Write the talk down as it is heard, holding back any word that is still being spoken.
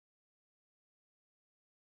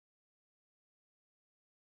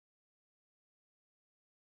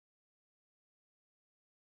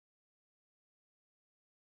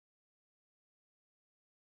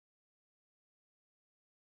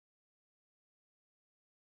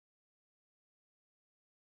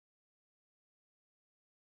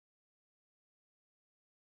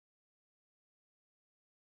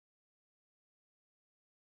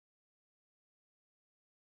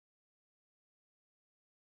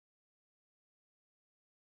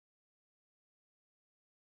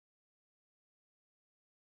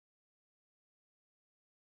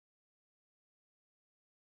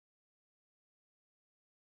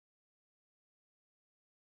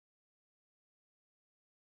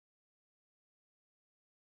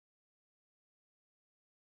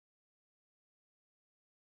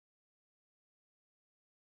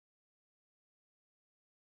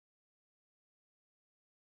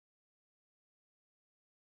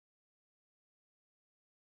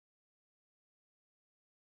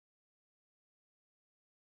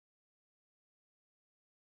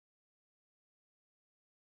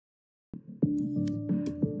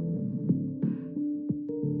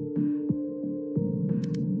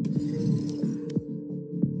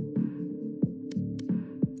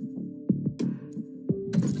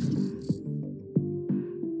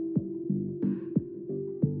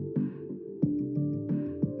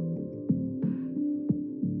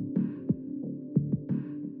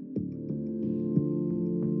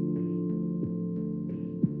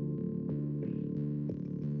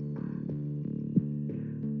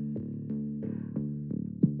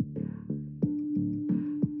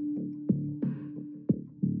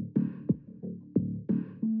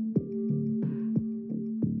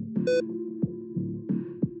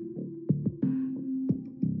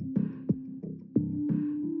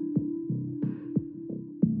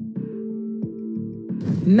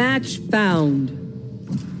Match found.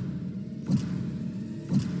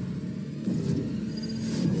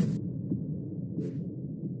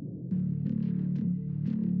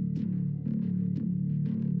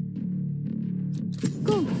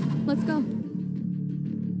 Cool. Let's go.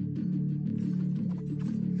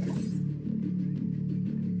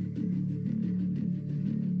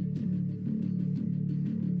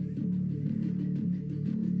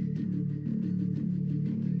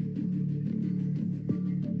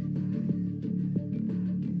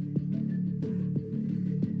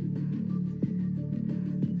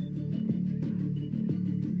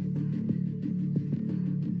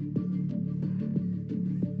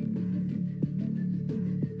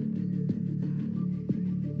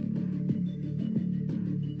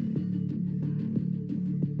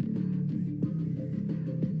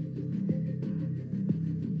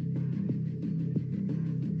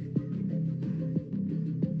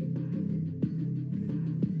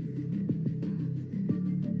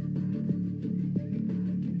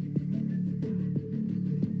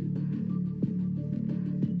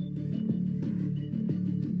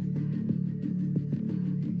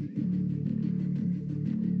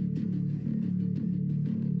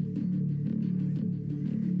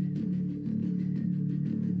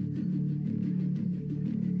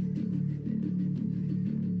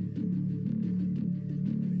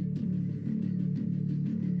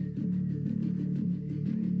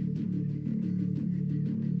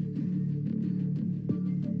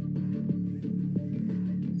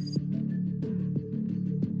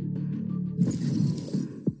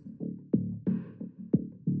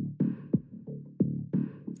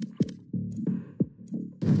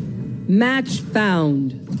 Match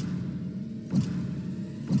found.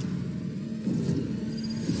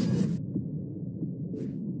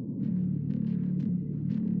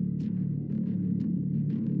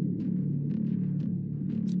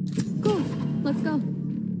 Cool. Let's go.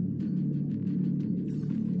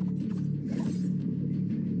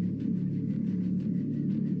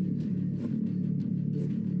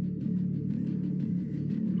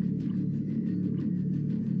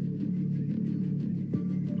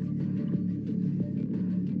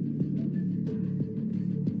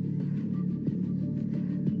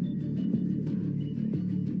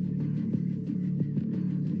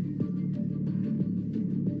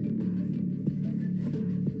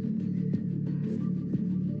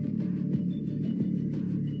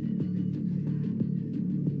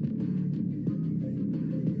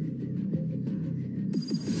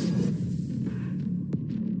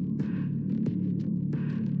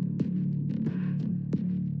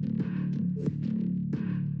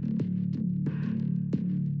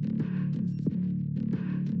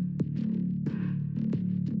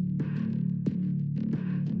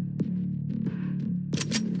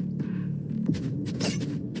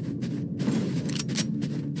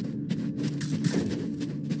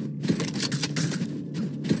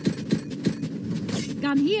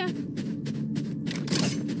 I'm here.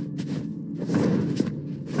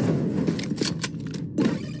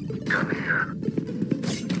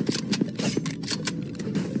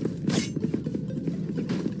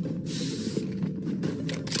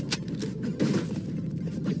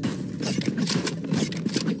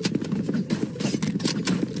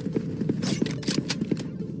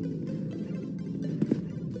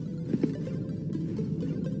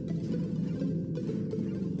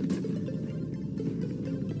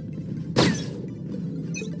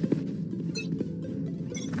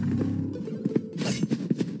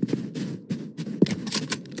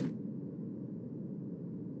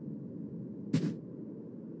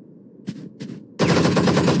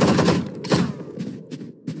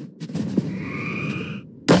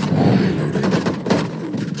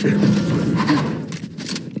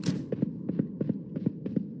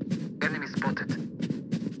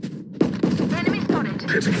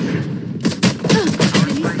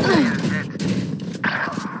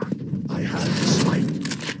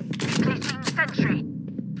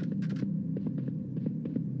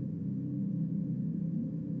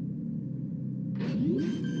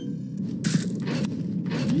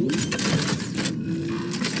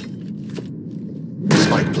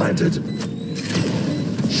 planted.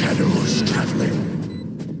 Shadows traveling.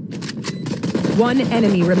 One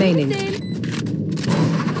enemy remaining.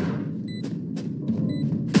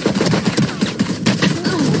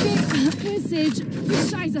 Message.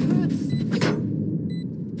 This Scheiße hurts.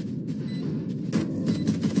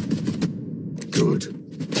 Good.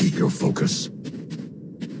 Keep your focus.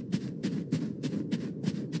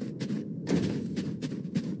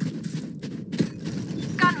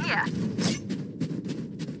 Gun here.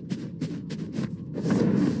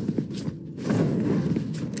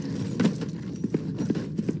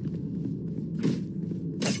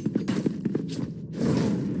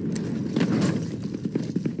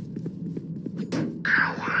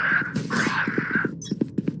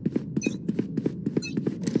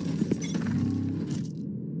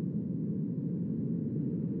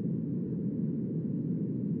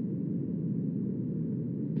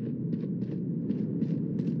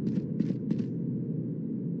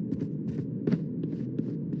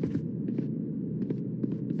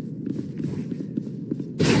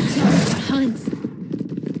 Hunt.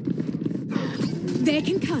 They're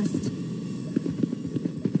concussed.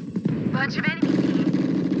 Bunch of enemies.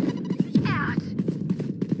 Out.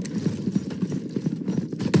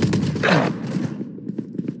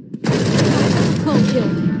 Cold kill.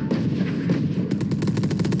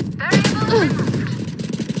 Variable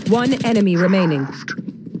removed. One enemy remaining.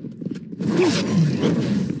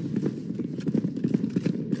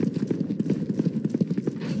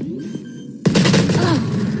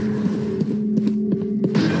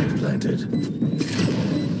 Planted.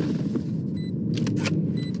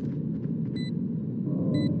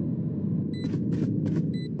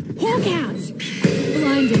 Hawk out.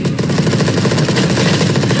 Blinded.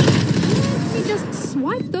 Let me just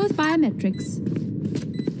swipe those biometrics.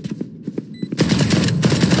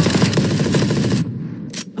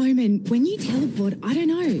 Omen, when you teleport, I don't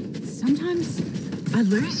know. Sometimes I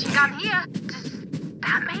lose you. Gun here. Does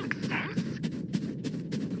that make sense?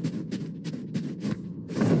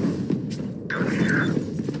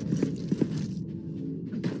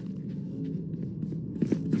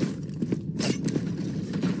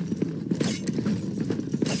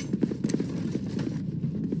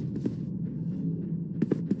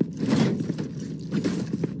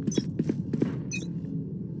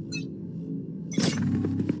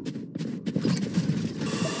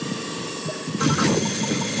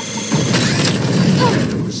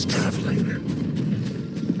 Shadows traveling.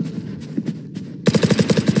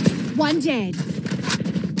 One dead.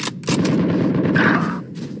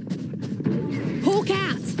 Hawk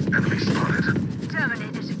out. Enemy spotted.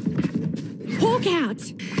 Terminated. Hawk out.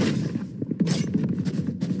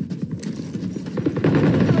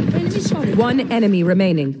 Enemy shot. One enemy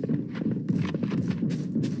remaining.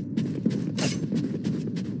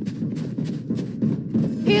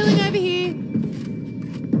 Healing over here.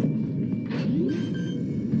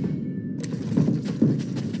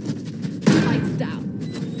 Lights down.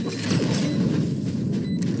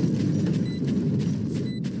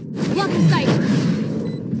 Blocking sight.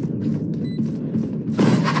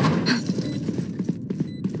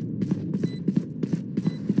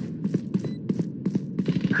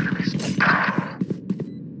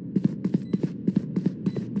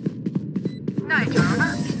 Nitro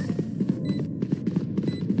removed.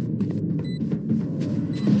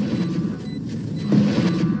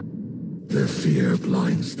 Their fear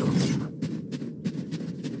blinds them.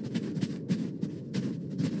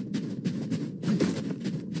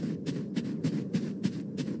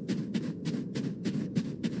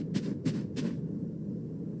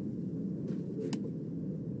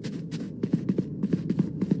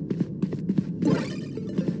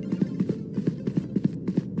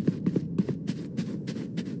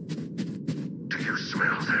 Do you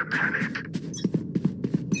smell their panic?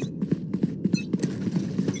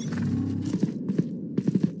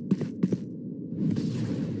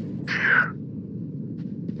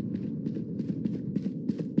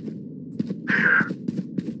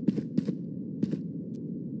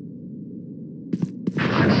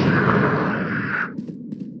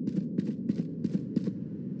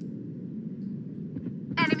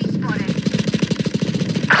 Enemy spotted.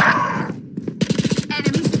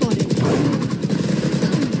 Enemy spotted.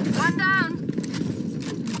 One down.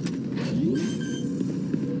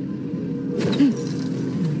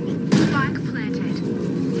 Spike planted.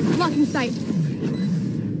 Blocking sight.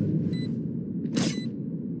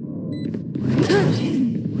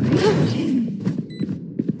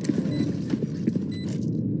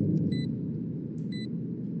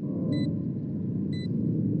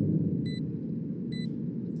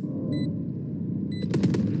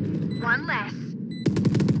 One less.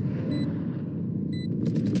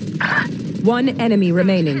 One enemy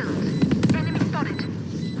remaining. Killed. Enemy spotted.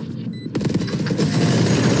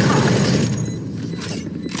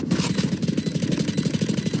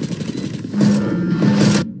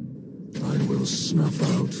 I will snuff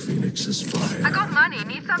out Phoenix's fire. I got money.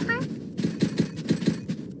 Need something?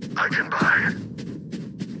 I can buy.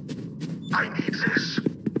 I need this.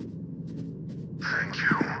 Thank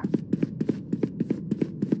you.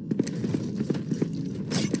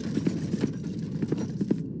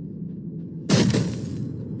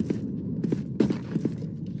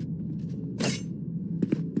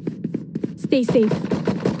 Stay safe.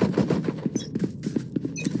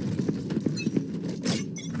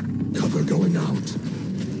 Cover going out.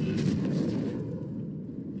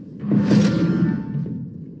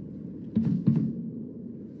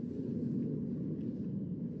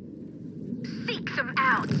 Seek some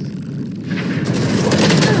out.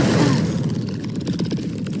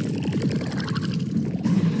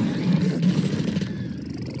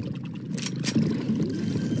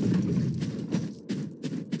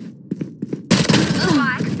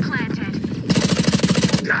 Spike planted.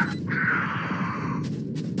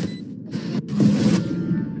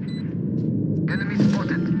 Enemy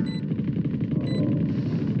spotted.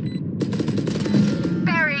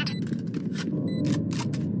 Buried.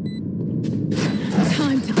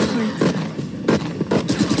 Time to hunt.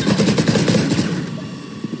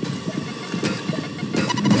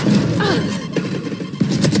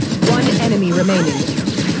 One enemy remaining.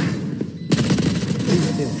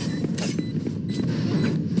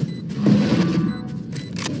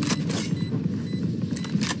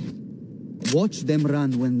 Watch them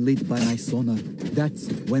run when lit by my sonar. That's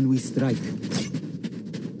when we strike.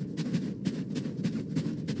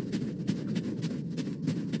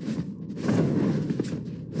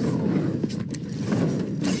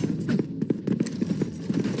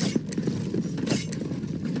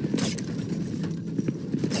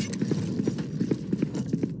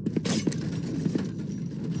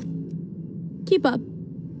 Keep up.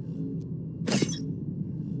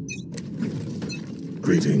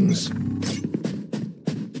 Greetings.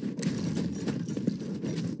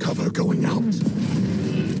 Cover going out.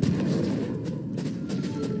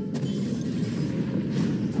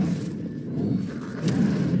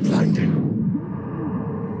 Blinding.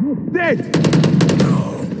 Dead!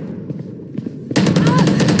 No.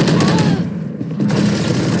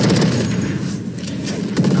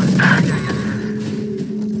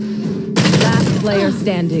 Last player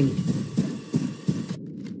standing.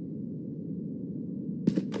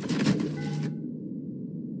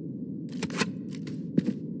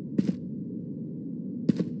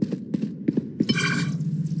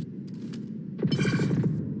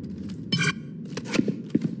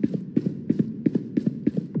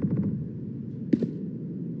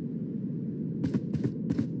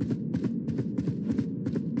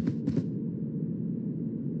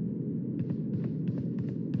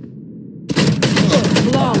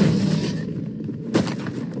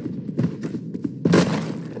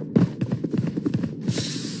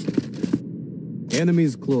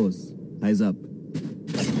 Enemies close. Eyes up.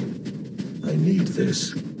 I need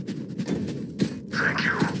this. Thank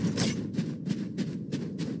you.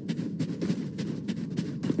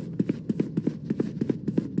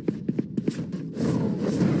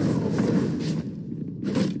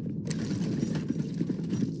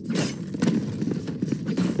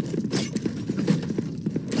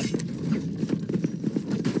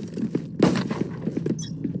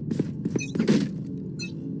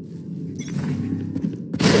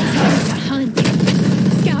 Hunt.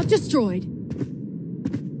 Scout destroyed.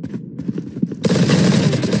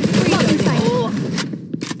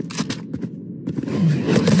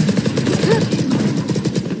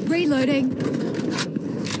 Reloading.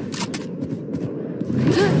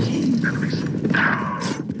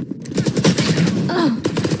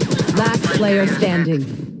 Last player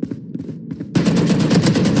standing.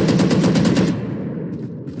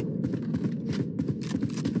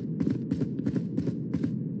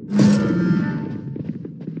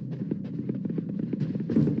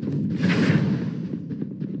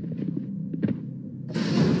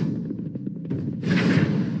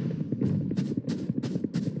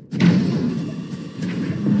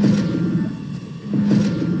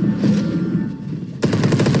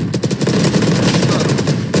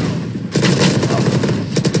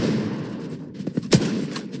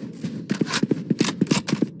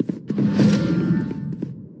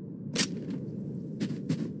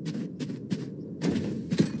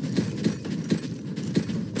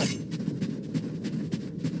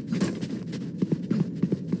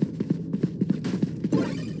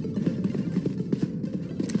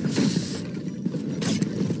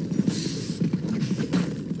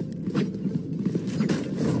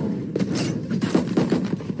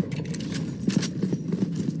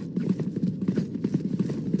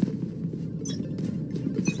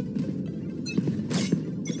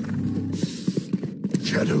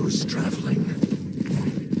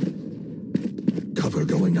 Cover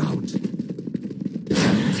going out.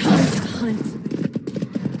 Time to hunt.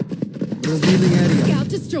 Revealing area. Scout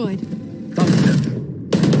destroyed. Thumbs.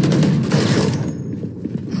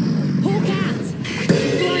 Hawk out.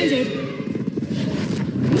 Blinded.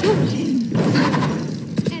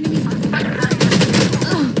 Enemies.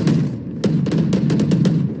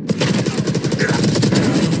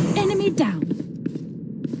 Enemy down.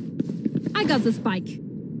 I got the spike.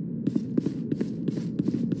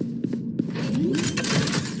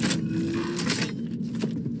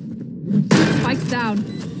 Spike's down.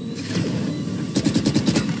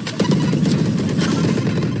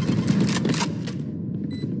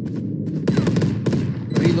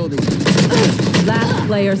 Reloading. Last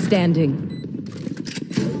player standing.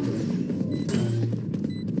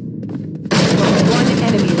 One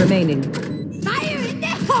enemy remaining. Fire in the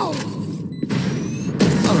hole!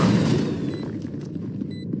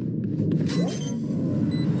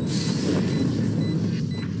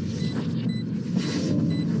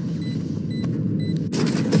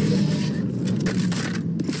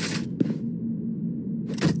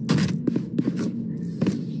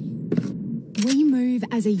 We move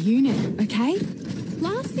as a unit, okay?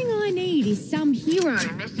 Last thing I need is some hero.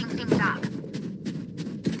 Messing things up.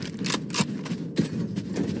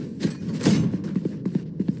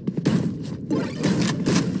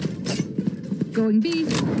 Going B.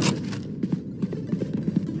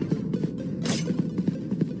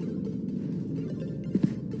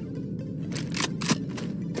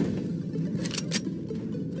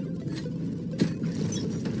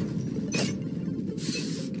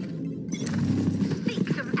 Seek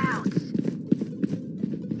some outs.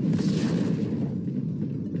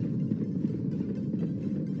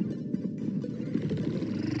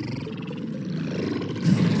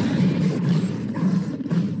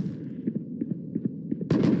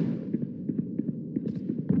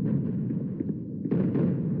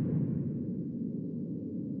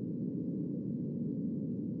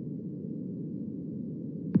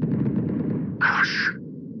 Hush.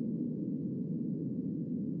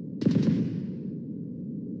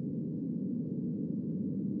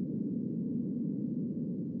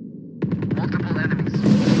 Multiple enemies.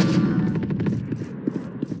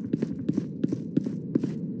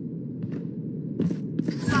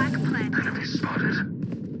 Spike plant. Enemy spotted.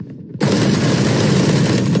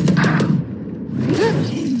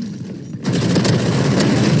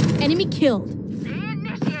 Enemy killed.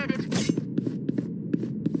 Initiated.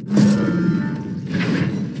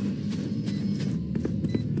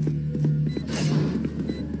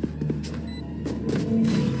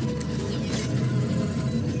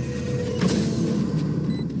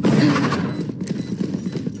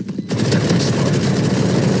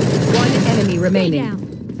 One enemy remaining. Down.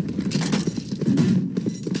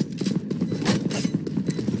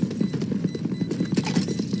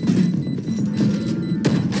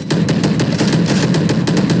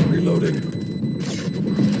 Reloading.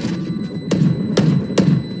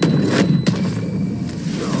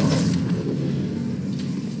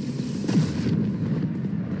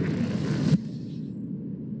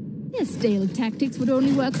 Their stale tactics would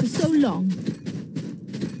only work for so long.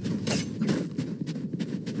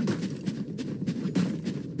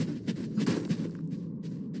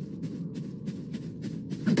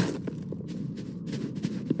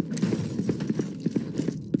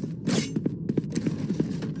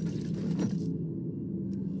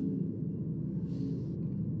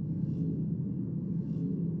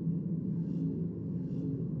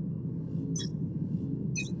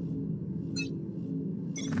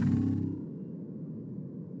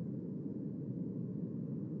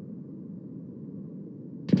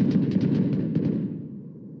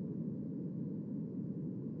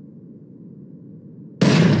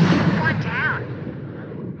 One down.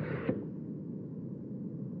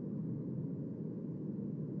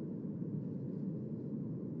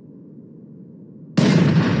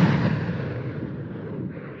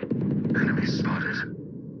 Enemy spotted.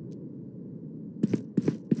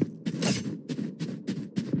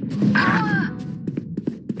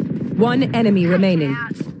 One enemy remaining.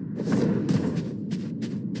 Out.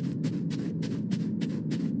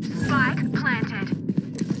 Spike planted.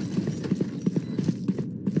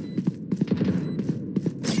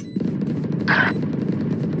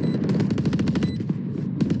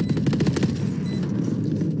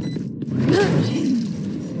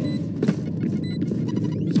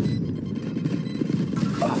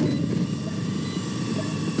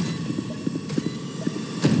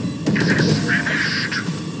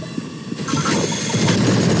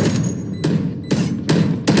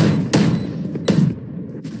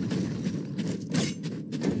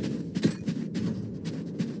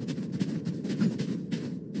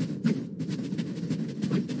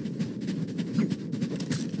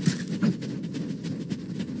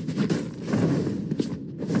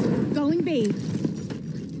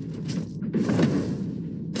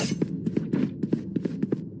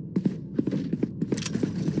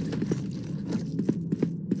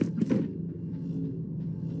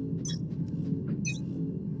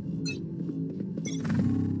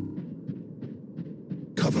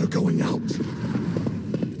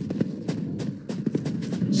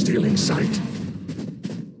 Stealing sight.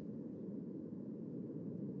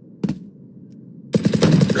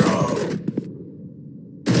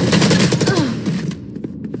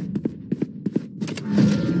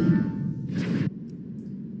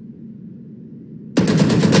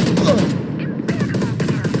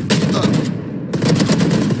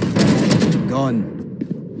 Gone.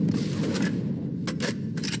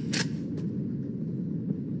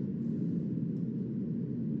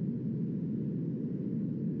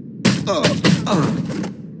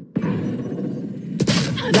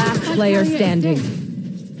 Last player standing.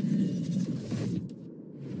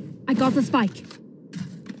 I got the spike.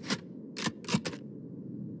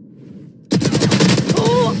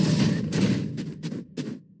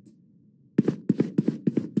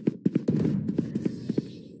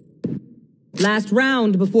 Last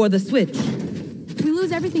round before the switch. We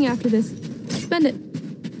lose everything after this. Spend it.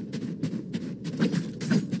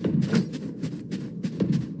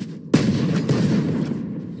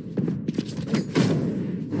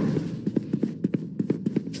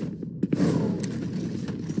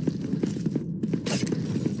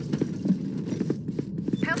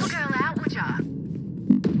 Help a girl out, would ya?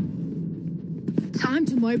 Time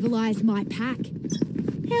to mobilize my pack.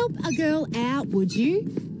 Help a girl out, would you?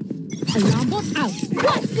 Alarm bot out.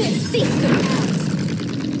 What's this system out?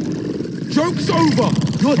 Joke's over!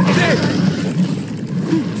 You're dead!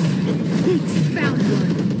 Found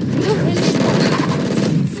one.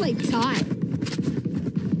 Sleep tight.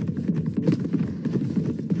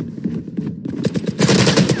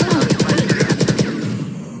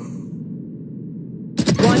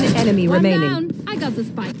 One enemy One remaining. down. I got the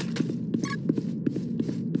spike.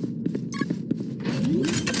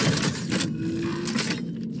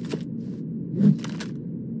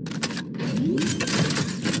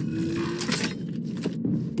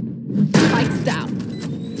 Spike's down.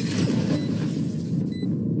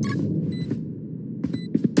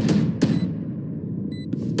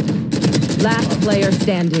 Last player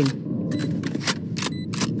standing.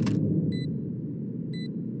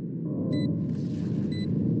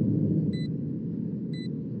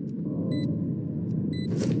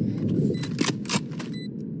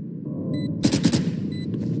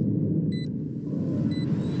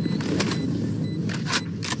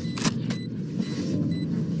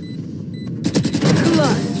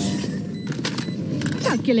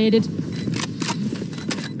 Calculated.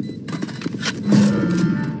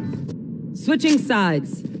 Switching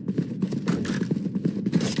sides.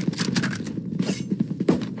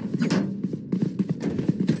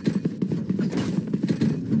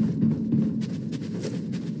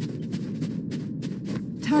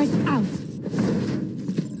 Turret out.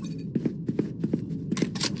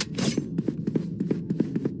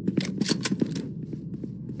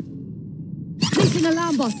 Placing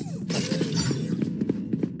alarm bot.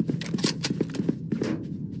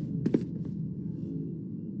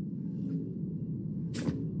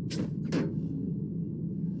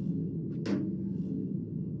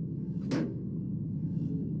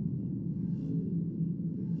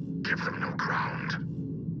 Give them no ground.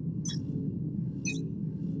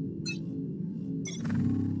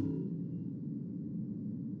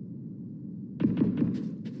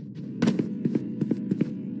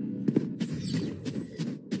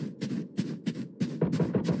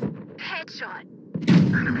 Headshot.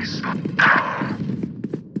 Enemy spot.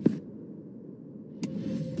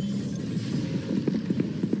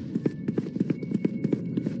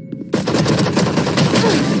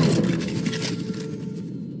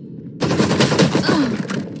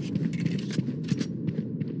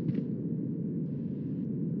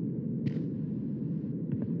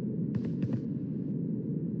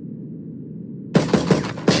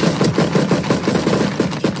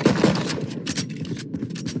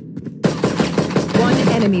 One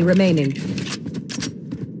enemy remaining.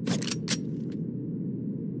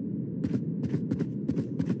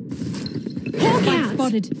 Hawk out.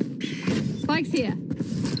 Spotted. Spike's here.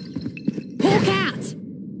 Hawk out.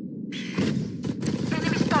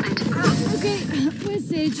 Enemy spotted. Okay, where's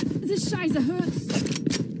Sage? This shizer hurts.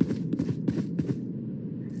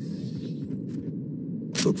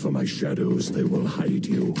 Look for my shadows, they will hide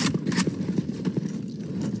you.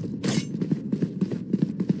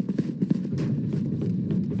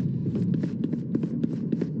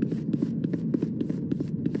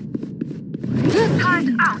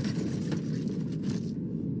 Time's out.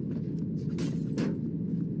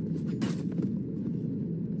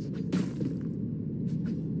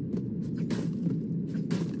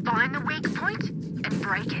 Find the weak point and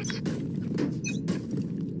break it.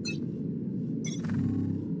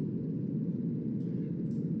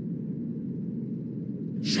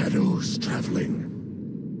 Shadows traveling.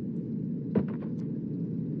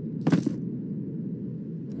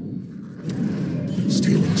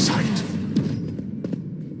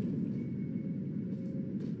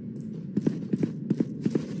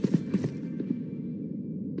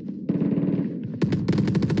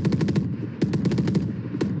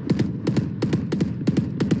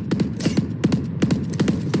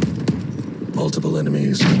 multiple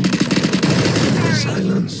enemies.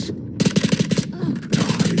 Silence.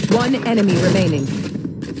 One enemy remaining.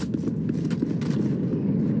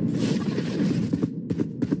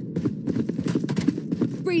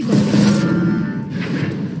 Breathe.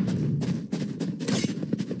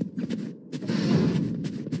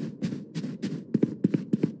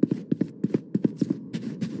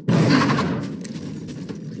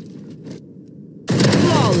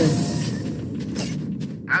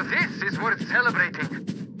 Now this is worth celebrating.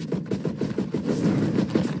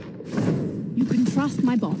 You can trust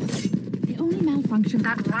my bots. They only malfunction.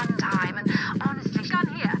 That one time, and honestly, gun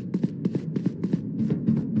here.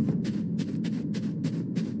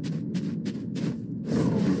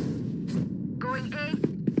 Going A.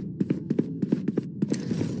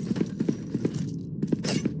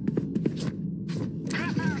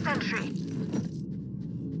 Placing sentry.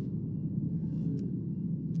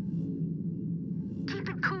 Keep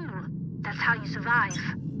it cool. That's how you survive.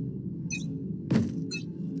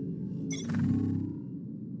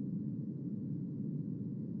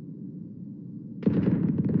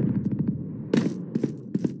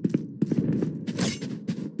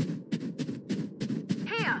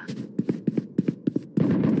 Here.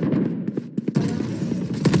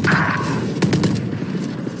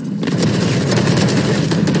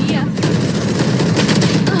 Here.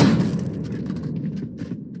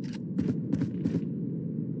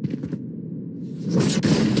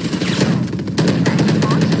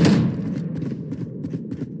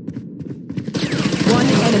 One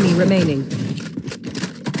enemy remaining.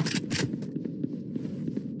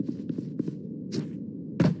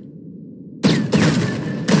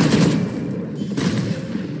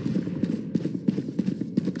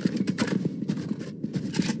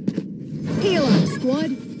 Heal up,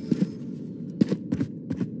 squad.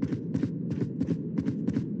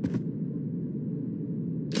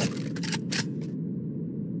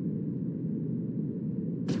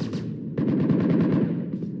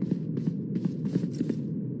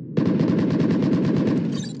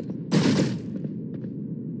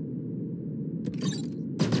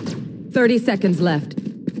 Thirty seconds left.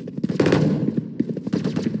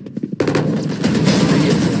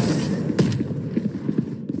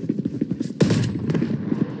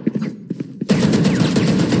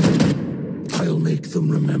 I'll make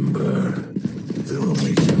them remember. They're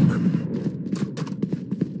only human.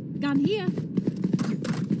 Gun here.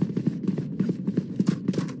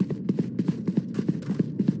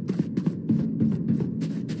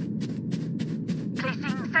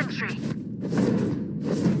 Placing sentry.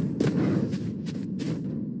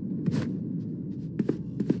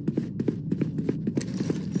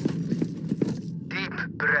 Deep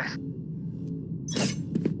breath.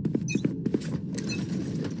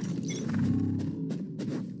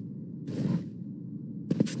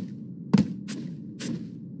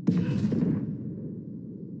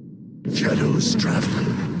 Shadows traveling.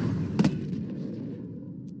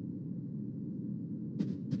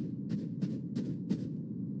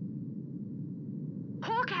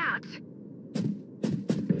 Hawk out.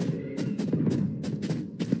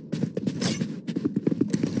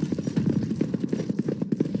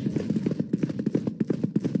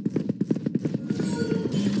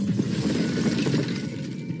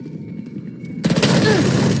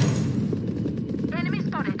 Enemy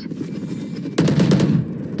spotted.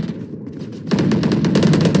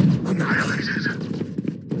 Annihilated.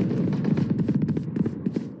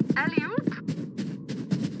 Alley-oop.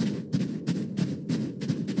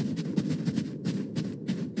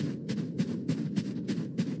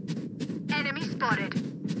 Enemy spotted.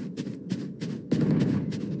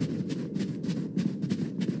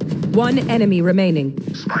 One enemy remaining.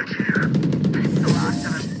 Spike here. So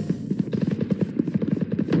awesome.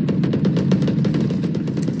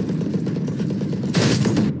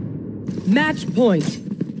 Match point.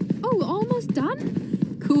 Oh, almost done?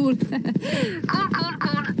 Cool. Cool, cool,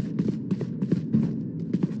 cool.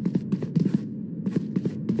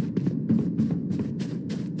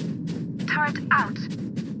 Turret out.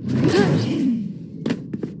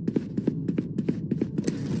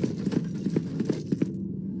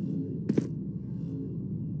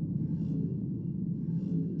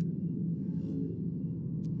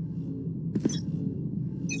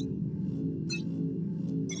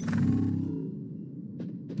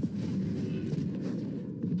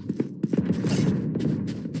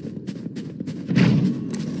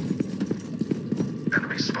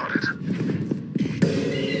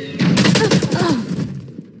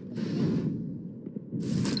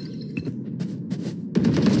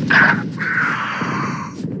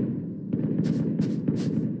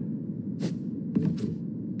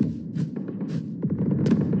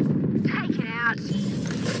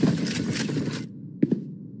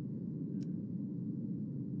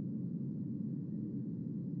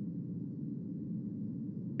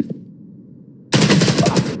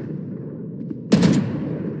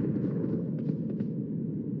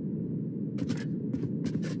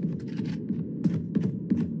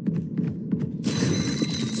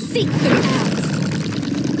 seek them out.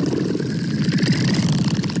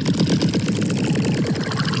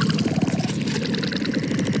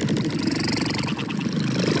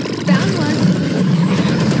 Found one.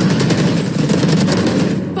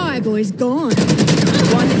 Fireboy's gone.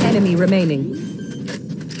 One enemy remaining.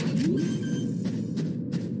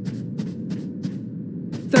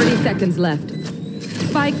 30 seconds left.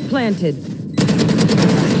 Spike planted.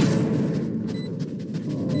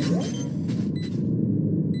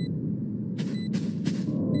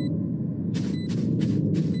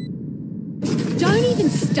 Don't even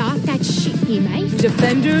start that shit here, mate.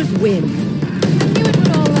 Defenders win. Knew it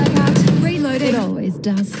would all work out. Reloading. It always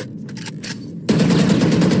does.